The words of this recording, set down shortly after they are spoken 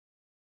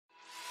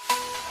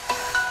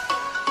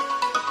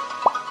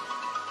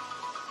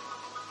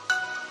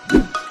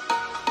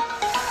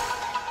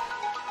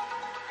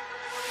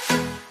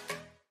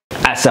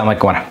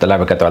Assalamualaikum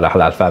warahmatullahi wabarakatuh,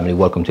 Halal family.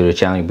 Welcome to the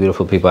channel, you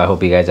beautiful people. I hope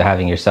you guys are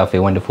having yourself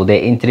a wonderful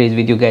day. In today's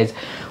video, guys,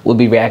 we'll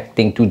be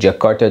reacting to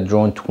Jakarta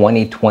Drone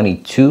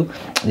 2022.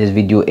 This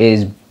video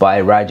is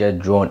by Raja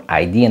Drone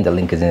ID, and the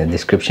link is in the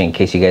description in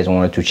case you guys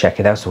wanted to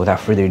check it out. So without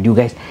further ado,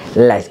 guys,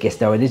 let's get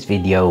started with this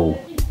video.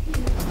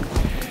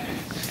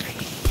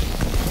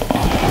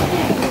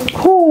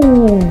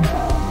 Ooh,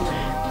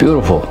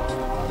 beautiful.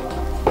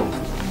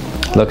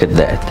 Look at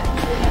that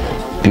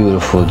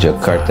beautiful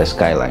Jakarta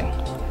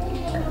skyline.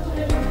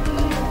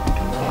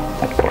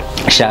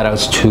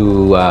 Shoutouts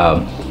to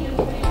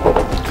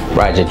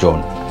Raja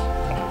Drone.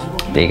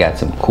 They got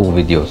some cool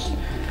videos.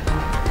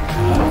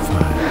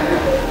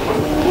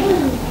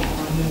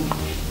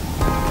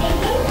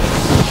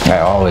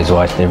 I always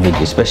watch their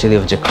videos, especially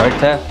of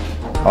Jakarta.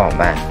 Oh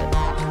man.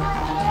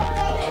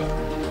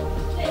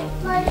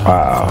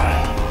 Wow.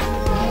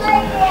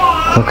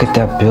 Look at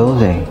that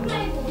building.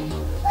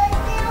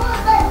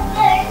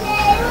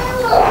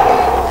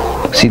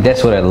 See,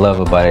 that's what I love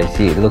about it.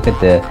 See, look at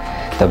the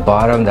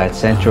bottom, that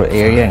central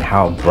area, and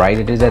how bright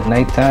it is at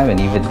nighttime, and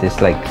even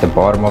this, like the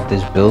bottom of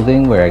this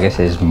building where I guess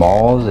there's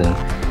malls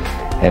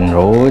and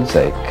roads.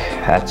 Like,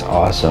 that's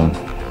awesome.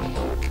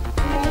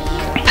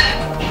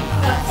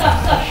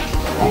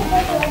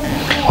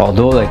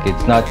 Although like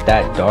it's not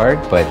that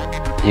dark, but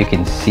you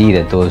can see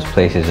that those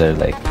places are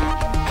like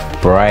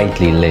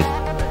brightly lit.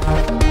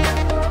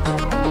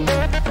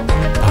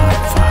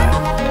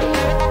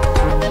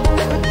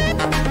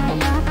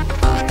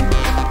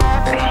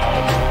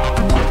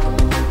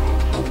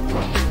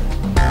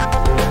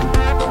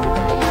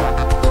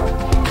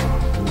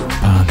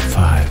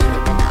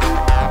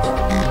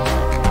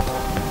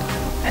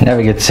 I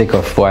never get sick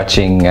of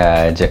watching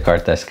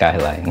Jakarta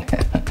skyline.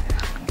 It's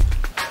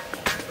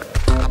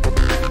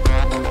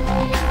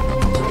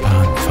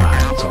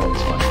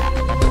always fun.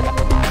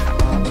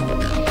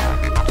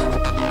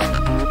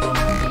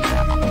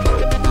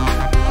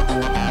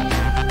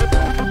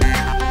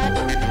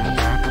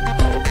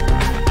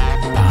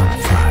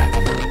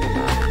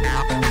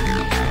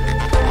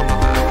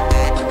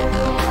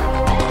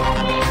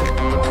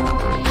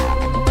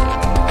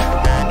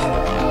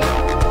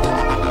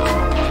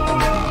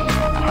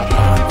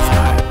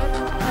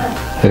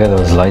 Look at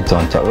those lights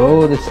on top.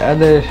 Oh, this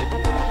other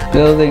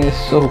building is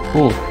so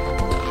cool.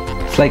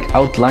 It's like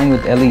outlined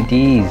with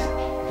LEDs.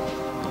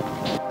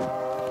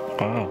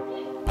 Wow.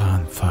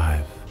 Pond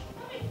 5.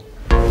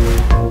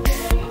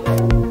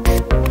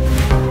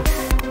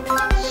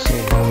 So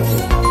cool.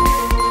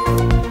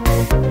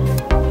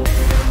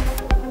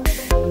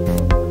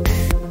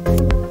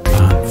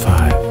 Pond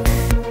 5.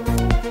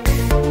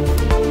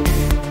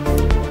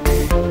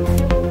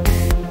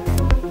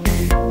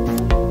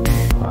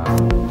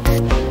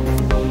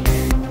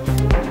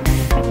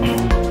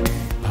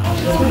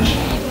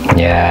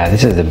 Yeah,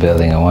 this is the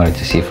building I wanted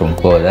to see from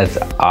close. That's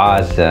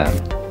awesome.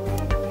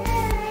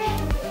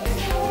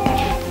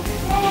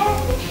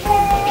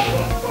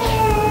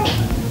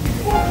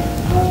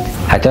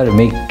 I thought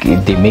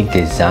they make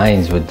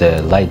designs with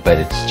the light, but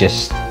it's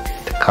just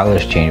the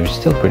colors change. It's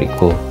still pretty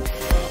cool.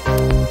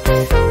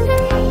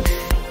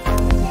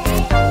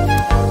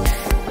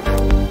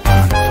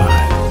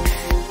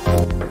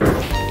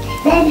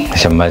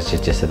 There's a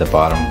masjid just at the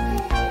bottom.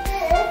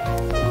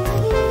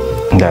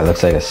 That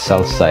looks like a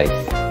cell site.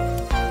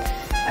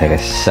 Like a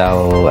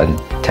cell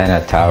antenna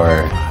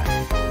tower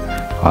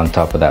on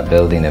top of that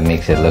building that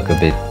makes it look a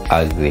bit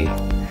ugly.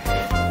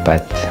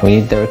 But we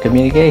need their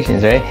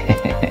communications, right?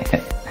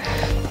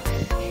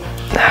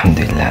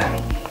 Alhamdulillah.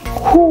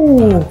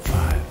 Whoo.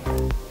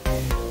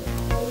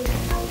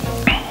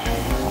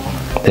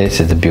 This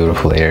is a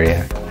beautiful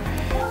area.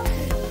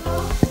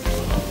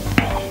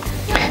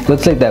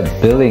 Looks like that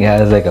building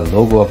has like a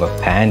logo of a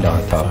panda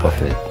on top of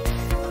it.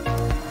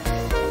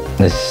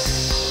 This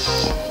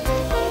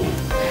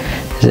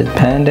is it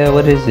panda?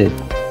 What is it?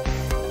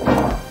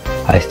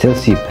 I still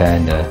see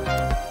panda.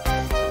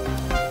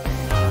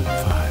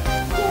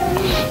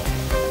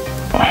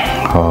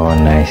 Oh,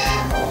 nice.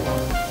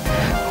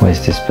 What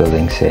does this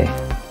building say?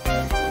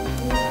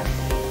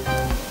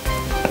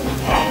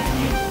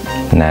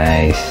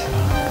 Nice.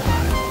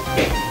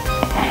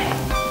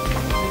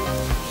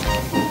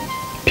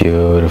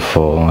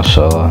 Beautiful,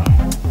 mashallah.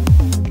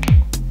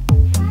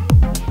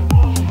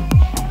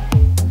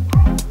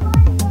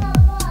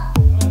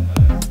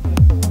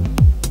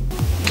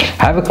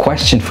 I have a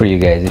question for you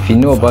guys. If you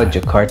know about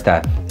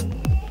Jakarta,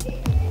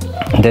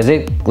 does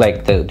it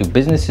like do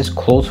businesses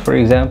close, for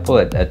example,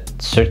 at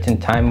certain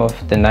time of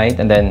the night,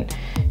 and then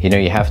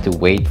you have to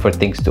wait for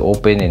things to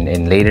open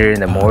and later in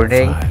the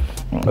morning,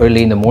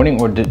 early in the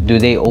morning, or do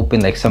they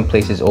open, like some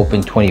places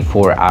open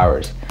 24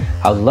 hours?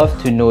 I'd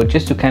love to know,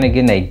 just to kind of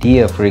get an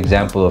idea, for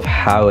example, of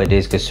how it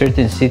is, because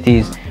certain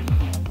cities,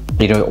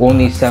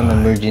 only some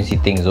emergency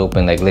things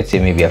open, like let's say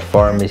maybe a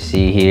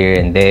pharmacy here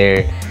and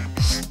there,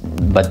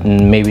 but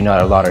maybe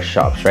not a lot of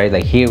shops, right?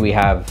 Like here we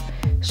have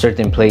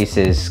certain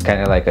places,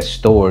 kind of like a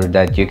store,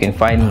 that you can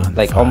find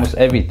like almost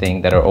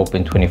everything that are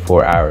open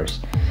 24 hours.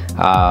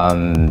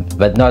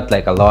 but not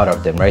like a lot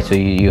of them, right? So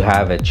you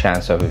have a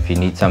chance of, if you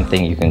need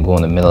something, you can go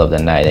in the middle of the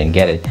night and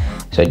get it.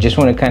 So I just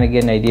want to kind of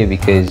get an idea,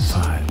 because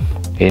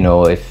you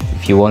know,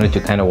 if you wanted to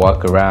kind of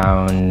walk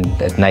around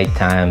at night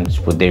times,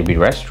 would there be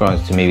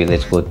restaurants to maybe,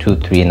 let's go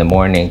 2-3 in the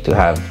morning to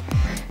have,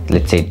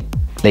 let's say,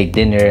 late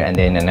dinner, and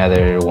then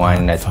another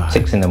one at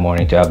 6 in the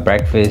morning to have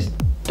breakfast?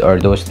 Are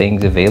those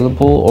things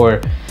available?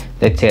 Or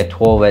let's say at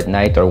 12 at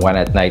night or 1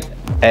 at night,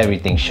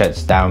 everything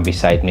shuts down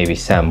beside maybe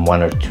some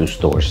 1 or 2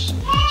 stores.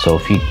 So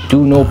if you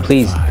do know,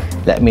 please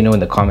let me know in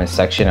the comment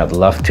section. I'd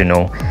love to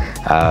know,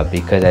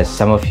 because as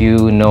some of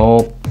you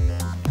know,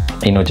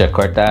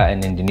 Jakarta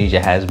and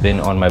Indonesia has been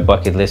on my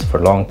bucket list for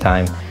a long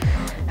time.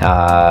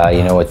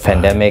 You know, with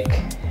pandemic,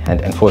 and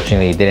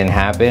unfortunately it didn't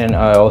happen.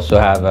 I also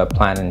have a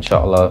plan,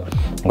 inshallah,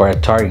 or a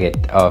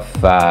target of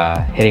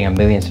hitting 1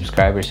 million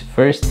subscribers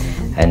first,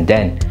 and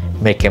then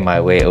making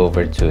my way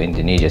over to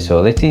Indonesia.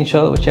 So let's see,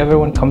 inshallah, whichever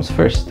one comes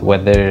first,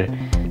 whether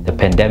the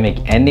pandemic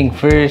ending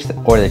first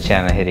or the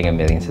channel hitting 1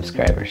 million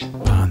subscribers.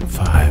 On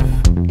 5.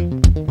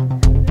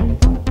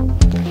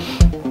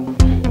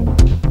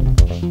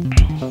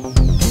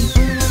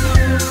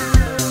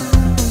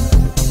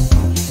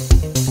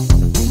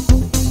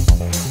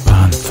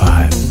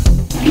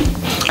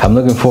 I'm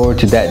looking forward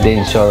to that day,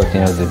 inshallah, you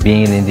know, to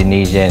being in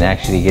Indonesia and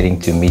actually getting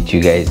to meet you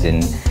guys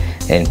in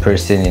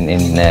person and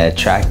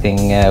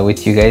interacting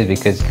with you guys,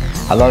 because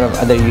a lot of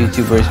other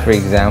YouTubers, for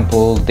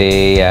example,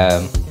 they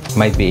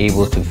might be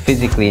able to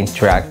physically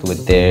interact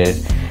with their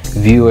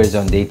viewers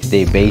on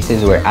day-to-day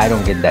basis, where I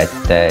don't get that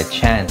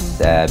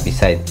chance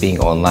besides being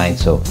online.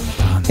 So,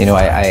 you know,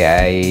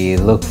 I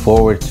look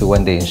forward to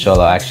one day,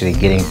 inshallah, actually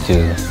getting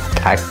to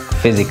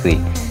physically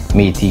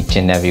meet each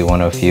and every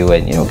one of you,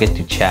 and you know, get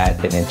to chat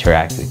and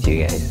interact with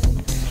you guys.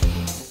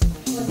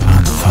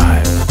 On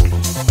 5.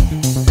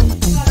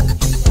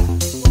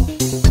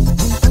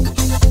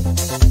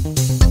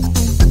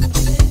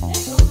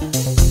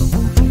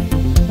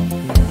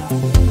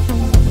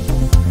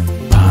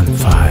 On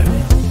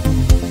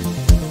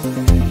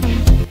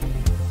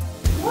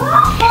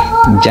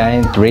 5.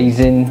 Giant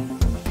Raisin,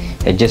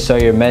 I just saw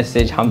your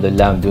message.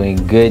 Alhamdulillah, I'm doing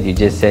good. You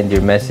just sent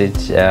your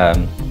message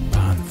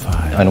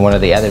on one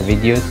of the other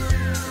videos,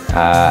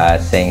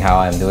 saying how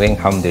I'm doing.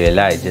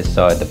 Alhamdulillah, I just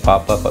saw the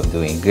pop-up. I'm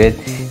doing good.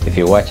 If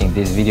you're watching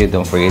this video,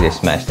 don't forget to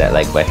smash that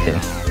like button.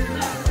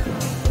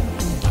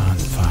 On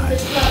 5.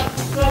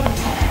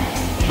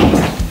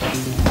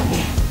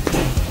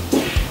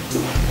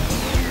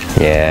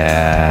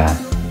 Yeah.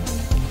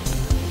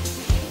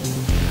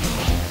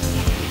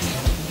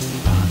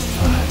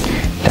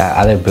 That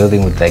other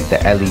building with like the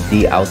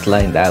LED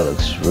outline, that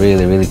looks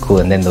really cool.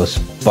 And then those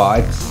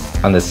spots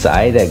on the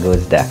side that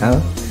goes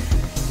down,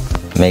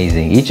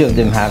 amazing. Each of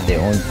them have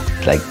their own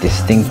like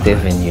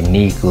distinctive and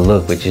unique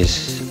look, which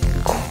is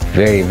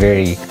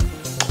very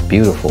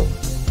beautiful.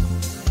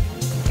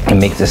 It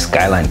makes the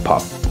skyline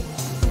pop.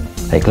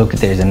 Like, look,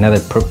 there's another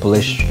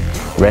purplish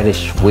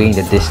reddish way in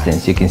the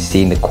distance. You can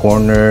see in the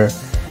corner,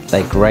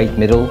 like right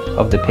middle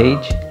of the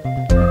page.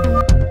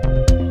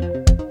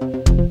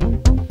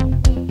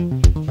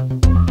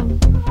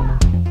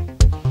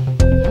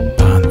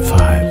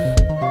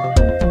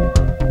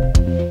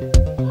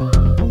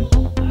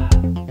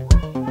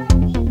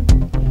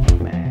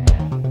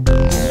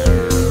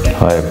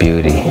 What a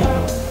beauty.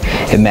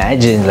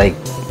 Imagine like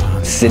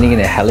sitting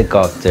in a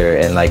helicopter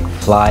and like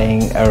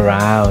flying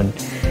around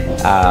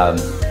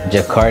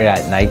Jakarta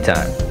at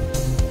nighttime.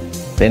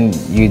 Then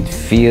you'd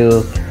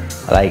feel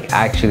like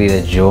actually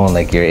the drone,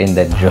 like you're in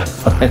that drone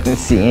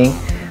seeing.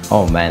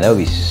 Oh man, that would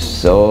be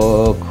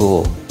so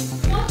cool.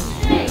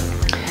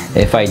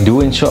 If I do,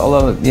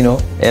 inshallah, you know,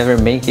 ever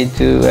make it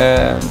to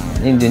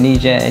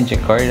Indonesia and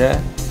Jakarta,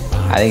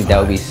 I think that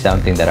would be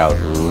something that I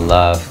would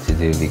love to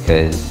do,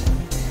 because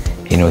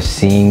you know,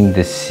 seeing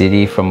the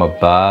city from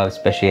above,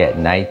 especially at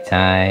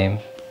nighttime,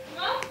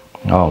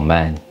 oh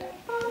man,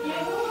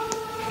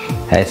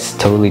 that's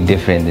totally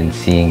different than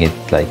seeing it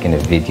like in a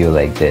video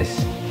like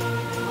this.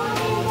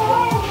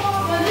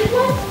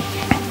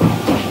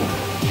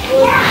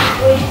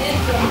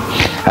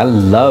 I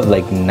love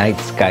like night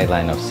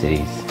skyline of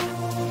cities,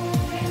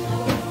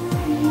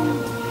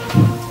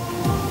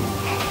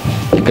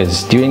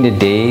 because during the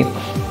day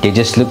they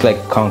just look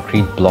like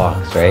concrete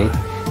blocks, right?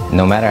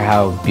 No matter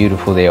how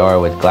beautiful they are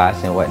with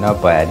glass and whatnot,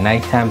 but at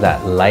nighttime,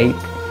 that light,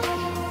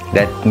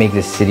 that makes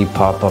the city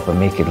pop up and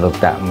make it look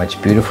that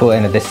much beautiful.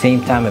 And at the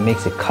same time, it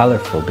makes it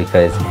colorful,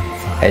 because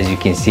as you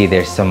can see,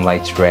 there's some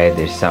lights red,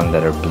 there's some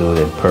that are blue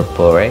and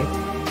purple, right?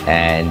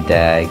 And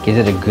it gives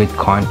it a good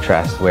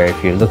contrast, where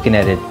if you're looking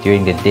at it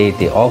during the day,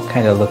 they all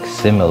kind of look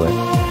similar.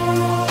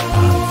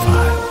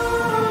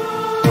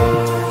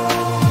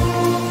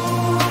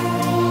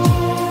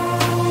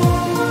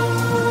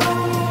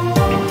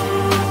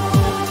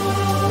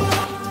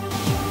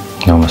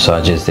 No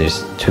massages,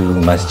 there's 2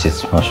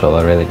 masjids,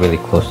 mashallah, really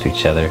close to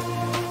each other,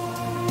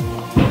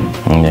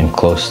 and then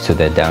close to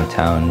the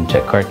downtown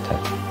Jakarta.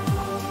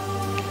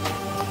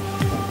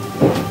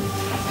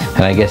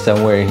 And I guess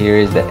somewhere here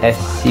is the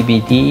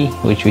SCBD,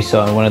 which we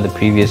saw in one of the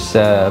previous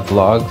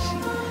vlogs.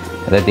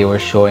 that they were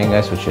showing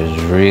us, which was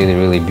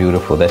really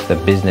beautiful. That's the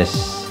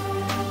business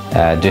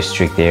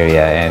district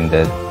area, and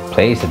the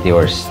place that they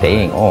were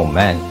staying, oh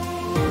man,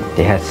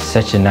 they had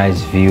such a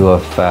nice view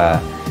of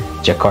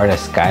Jakarta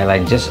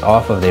skyline just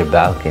off of their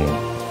balcony.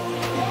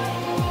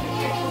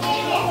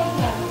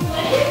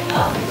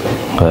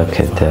 Look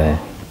at that.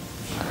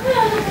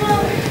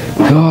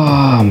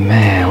 Oh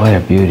man, what a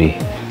beauty.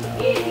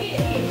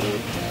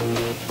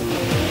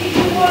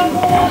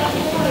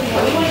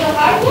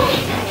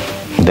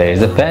 There's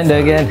the panda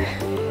again.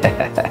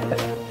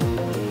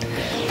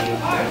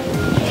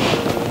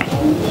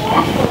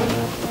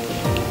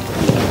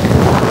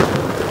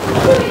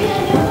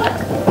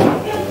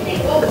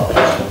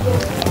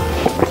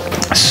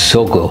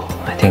 Sogo,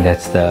 I think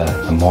that's the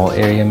mall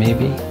area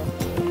maybe.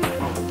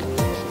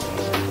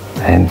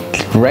 And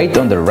right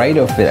on the right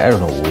of it, I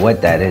don't know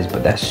what that is,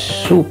 but that's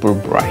super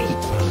bright.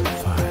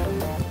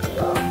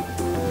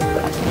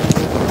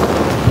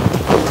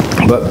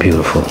 But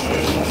beautiful.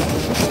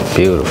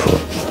 Beautiful.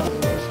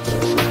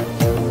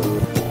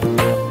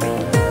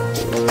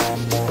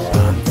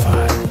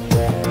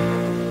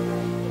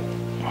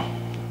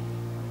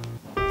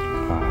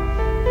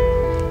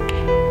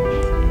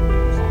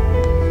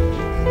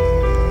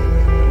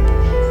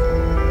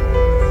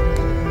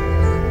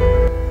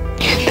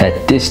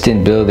 That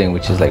distant building,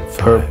 which is like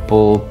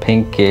purple,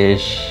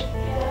 pinkish.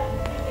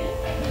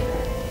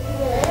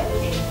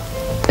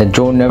 The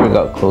drone never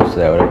got close to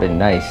that. Would have been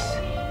nice.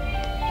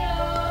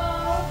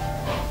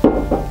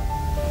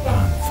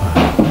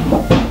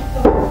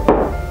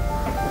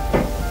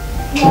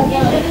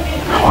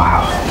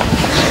 Wow.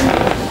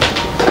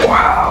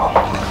 Wow.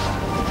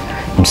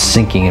 I'm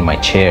sinking in my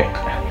chair.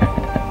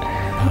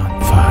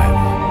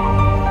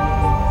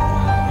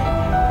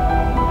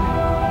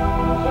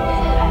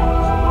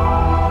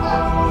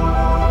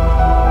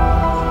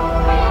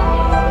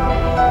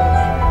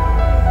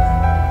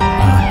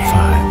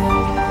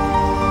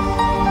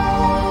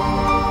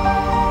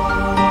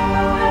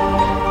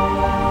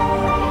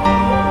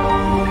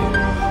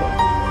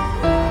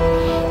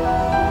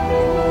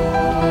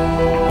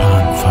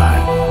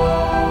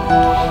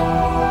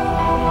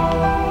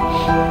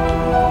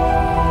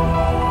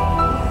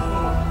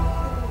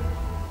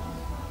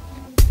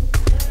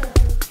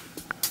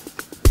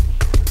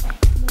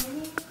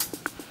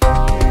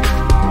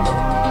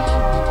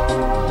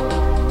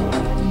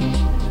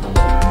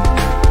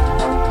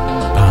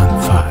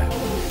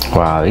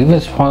 Wow, even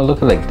just want to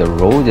look at like the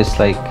road, it's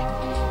like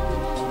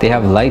they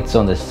have lights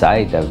on the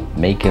side that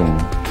make him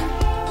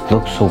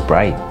look so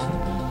bright.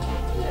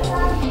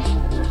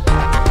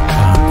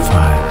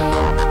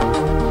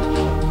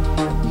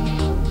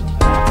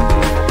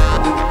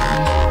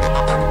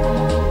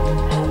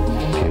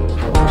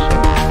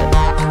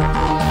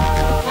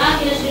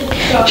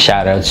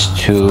 Shout outs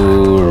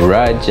to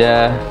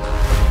Raja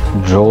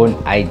Drone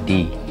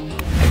ID.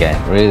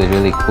 Again,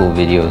 really cool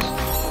videos.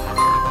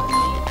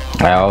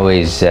 I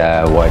always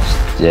watch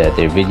their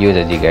videos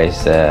that you guys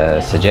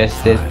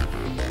suggested,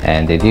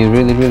 and they do a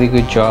really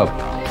good job.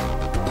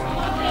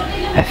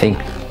 I think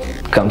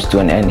it comes to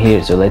an end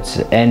here, so let's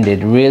end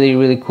it.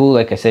 Really cool.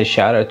 Like I said,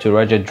 shout out to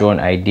Raja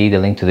Drone ID. The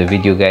link to the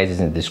video, guys, is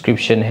in the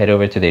description. Head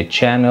over to their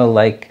channel,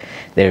 like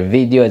their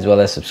video, as well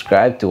as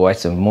subscribe to watch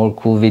some more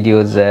cool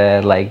videos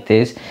like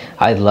this.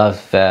 I love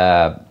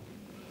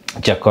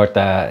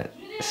Jakarta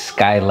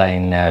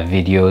skyline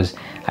videos.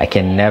 I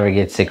can never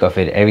get sick of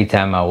it. Every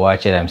time I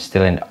watch it, I'm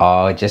still in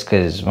awe, just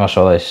because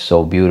mashallah is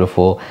so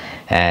beautiful,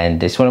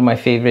 and it's one of my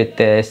favorite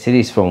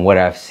cities from what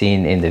I've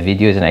seen in the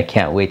videos, and I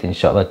can't wait,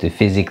 inshallah, to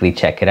physically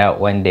check it out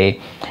one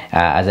day.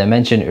 As I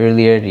mentioned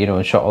earlier, you know,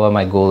 inshallah,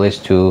 my goal is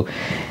to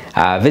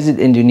visit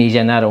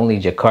Indonesia, not only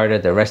Jakarta,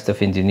 the rest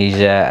of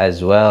Indonesia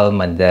as well.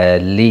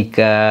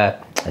 Mandalika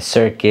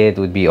circuit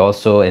would be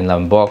also in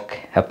Lombok,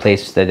 a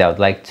place that I would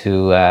like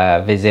to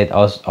visit.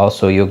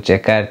 Also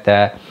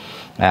Yogyakarta.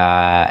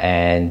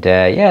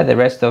 Yeah, the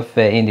rest of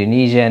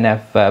Indonesia, and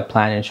I've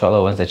planned,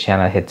 inshallah, once the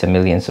channel hits 1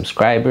 million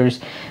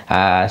subscribers.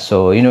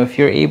 So, you know, if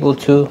you're able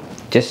to,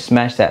 just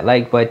smash that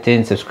like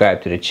button,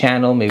 subscribe to the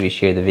channel, maybe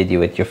share the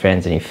video with your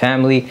friends and your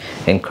family,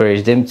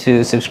 encourage them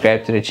to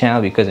subscribe to the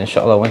channel, because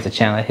inshallah, once the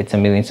channel hits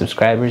 1 million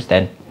subscribers,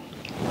 then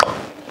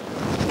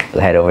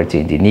we'll head over to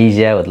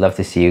Indonesia. Would love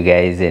to see you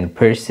guys in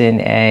person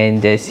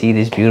and see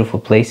these beautiful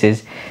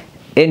places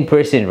in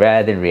person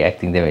rather than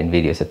reacting them in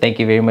videos. So thank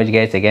you very much,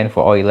 guys, again,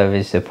 for all your love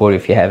and support.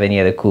 If you have any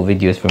other cool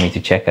videos for me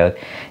to check out,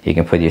 you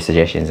can put your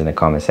suggestions in the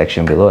comment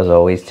section below. As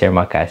always,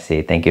 terima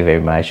kasih. Thank you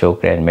very much.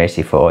 Shukran.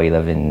 Merci for all your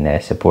love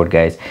and support,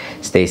 guys.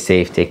 Stay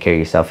safe, take care of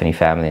yourself and your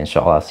family.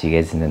 Inshallah, I'll see you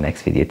guys in the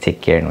next video. Take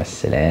care and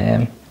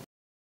wassalam.